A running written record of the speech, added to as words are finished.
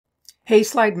Hey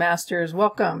Slide Masters,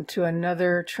 welcome to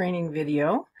another training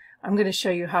video. I'm going to show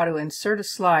you how to insert a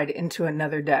slide into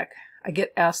another deck. I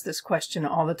get asked this question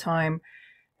all the time,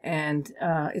 and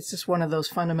it's just one of those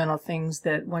fundamental things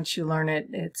that once you learn it,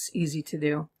 it's easy to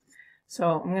do.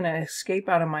 So I'm going to escape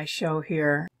out of my show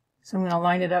here. So I'm going to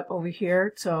line it up over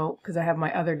here because I have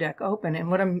my other deck open,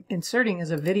 and what I'm inserting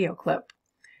is a video clip.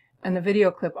 And the video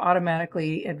clip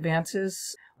automatically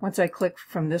advances. Once I click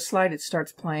from this slide, it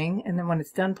starts playing, and then when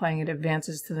it's done playing, it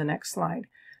advances to the next slide.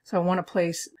 So I want to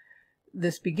place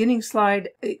this beginning slide.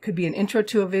 It could be an intro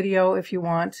to a video if you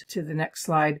want, to the next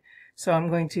slide. So I'm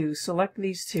going to select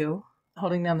these two,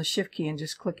 holding down the Shift key and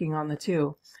just clicking on the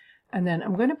two. And then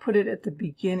I'm going to put it at the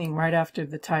beginning, right after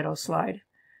the title slide.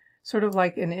 Sort of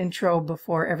like an intro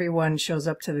before everyone shows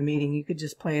up to the meeting. You could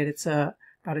just play it. It's about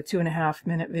a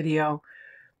 2.5-minute video,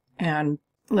 and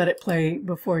let it play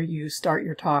before you start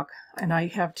your talk. And I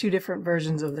have two different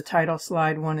versions of the title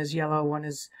slide. One is yellow, one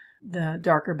is the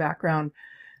darker background.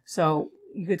 So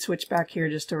you could switch back here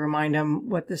just to remind them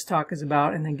what this talk is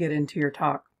about and then get into your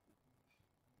talk.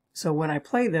 So when I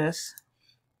play this,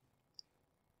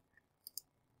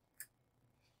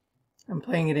 I'm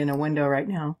playing it in a window right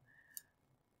now.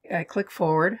 I click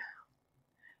forward,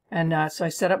 and so I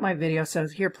set up my video. So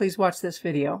here, please watch this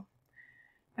video.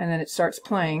 And then it starts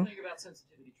playing. The thing about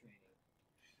sensitivity training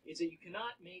is that you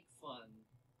cannot make fun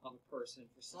of a person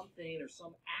for something or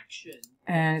some action.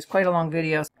 And it's quite a long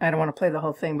video. I don't want to play the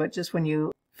whole thing, but just when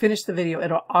you finish the video,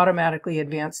 it'll automatically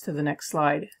advance to the next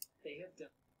slide. They have done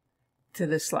to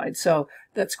this slide. So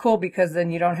that's cool because then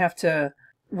you don't have to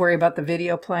worry about the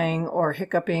video playing or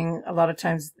hiccuping. A lot of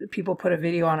times people put a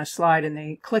video on a slide and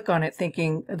they click on it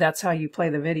thinking that's how you play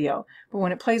the video. But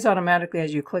when it plays automatically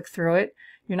as you click through it,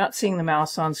 you're not seeing the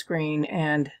mouse on screen,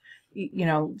 and you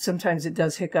know, sometimes it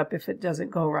does hiccup if it doesn't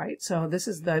go right. So this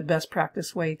is the best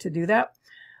practice way to do that.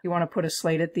 You want to put a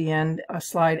slide at the end, a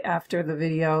slide after the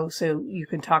video, so you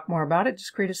can talk more about it.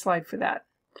 Just create a slide for that.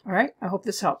 All right, I hope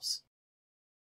this helps.